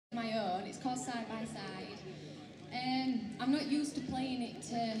It's called Side by Side. I'm not used to playing it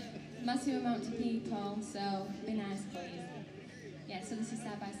to massive amount of people, so be nice, please. Yeah, so this is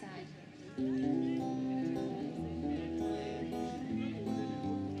Side by Side.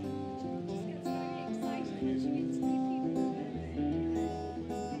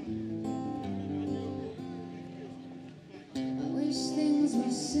 I wish things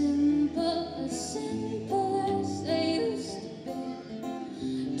were simple as they used to be.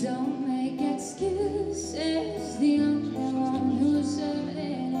 Don't make excuses, the only one who's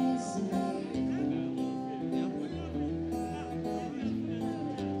serving is me.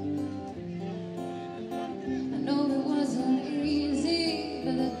 I know it wasn't easy,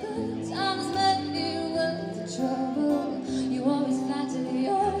 but the good times made it worth the trouble. You always flatter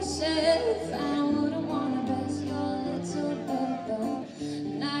yourself, I wouldn't want to burst your little bubble.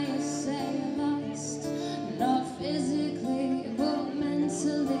 Now you say you're lost, not physically, but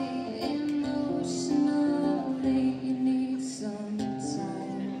mentally, emotionally. You need some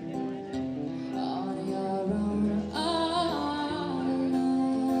time on your own, all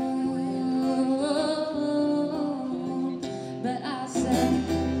alone. But I said,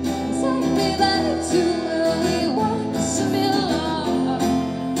 take me back to where we once belonged.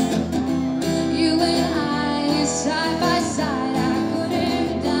 You and I, side by side, I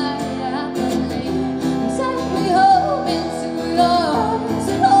couldn't die, I believe. Take me home into your arms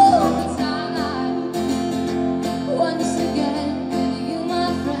and hold me tight. Once again, with you, my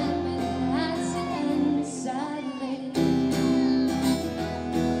friend, it had to end sadly.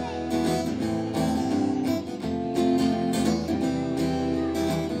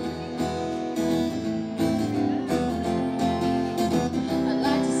 I'd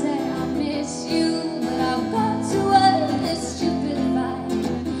like to say I miss you, but I've got to end this stupid fight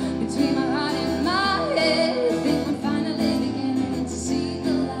between my heart and my head. I think I'm finally beginning to see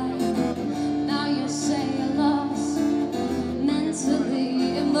the light. Now you say you're lost,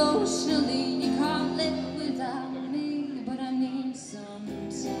 mentally, emotionally. You can't live without me, but I need some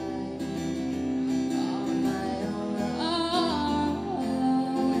time on my own.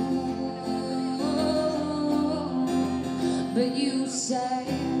 But you say,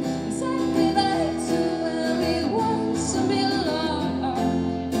 take me back to where we once belonged.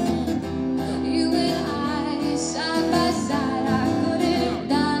 You and I, side by side, I couldn't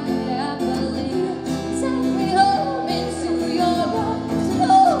die, I believe. Take me home into your arms and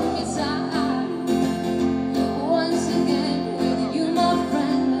hold me tight. Once again, with you, my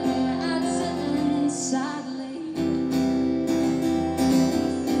friend, but it had to end sadly.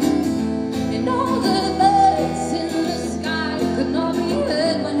 And all the birds in the sky could not be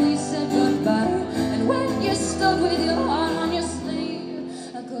heard when we said goodbye. And when you're stuck with your heart on your sleeve,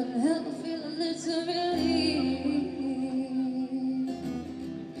 I couldn't help but feel a little relief.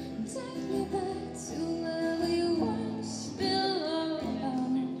 Take me back to where we once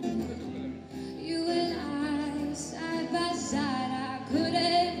belonged. You and I, side by side, I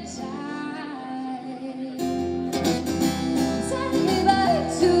couldn't die. Take me back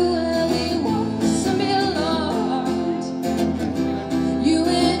to where we once belonged. You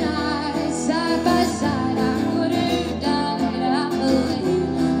and I, side by side, I couldn't die, I believe.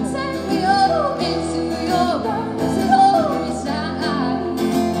 Take me home into your arms and hold me tight.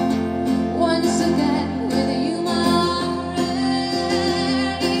 Once again, with you, my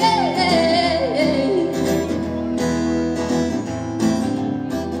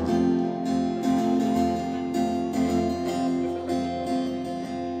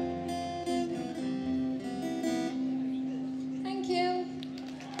Thank you.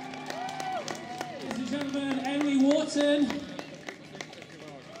 Ladies and gentlemen, Emily Worton.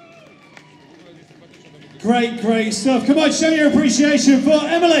 Great stuff. Come on, show your appreciation for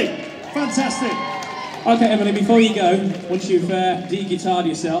Emily. Fantastic. Okay, Emily, before you go, once you've de-guitared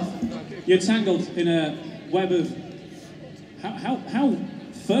yourself, you're tangled in a web of... How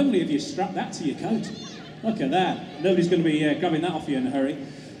firmly have you strapped that to your coat? Look at that. Nobody's going to be grabbing that off you in a hurry.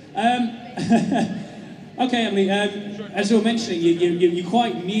 Okay, Emily, as you were mentioning, you're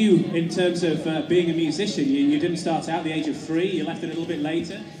quite new in terms of being a musician. You didn't start out at the age of 3, you left it a little bit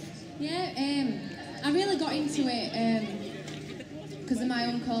later. Yeah, I really got into it because of my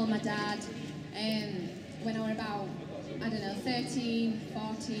uncle, my dad. When I was about, I don't know, 13,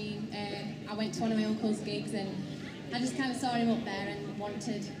 14, I went to one of my uncle's gigs and I just kind of saw him up there and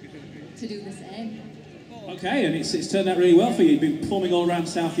wanted to do the same. Okay, and it's turned out really well for you. You've been performing all around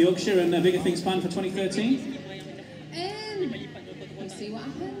South Yorkshire, and bigger things planned for 2013? We'll see what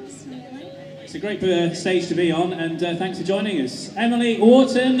happens, really. It's a great stage to be on, and thanks for joining us. Emily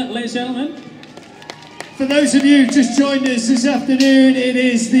Worton, ladies and gentlemen. For those of you who just joined us this afternoon, it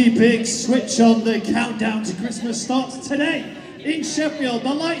is the big switch on. The countdown to Christmas starts today in Sheffield.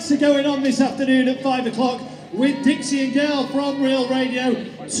 The lights are going on this afternoon at 5 o'clock with Dixie and Girl from Real Radio.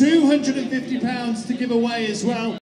 £250 to give away as well.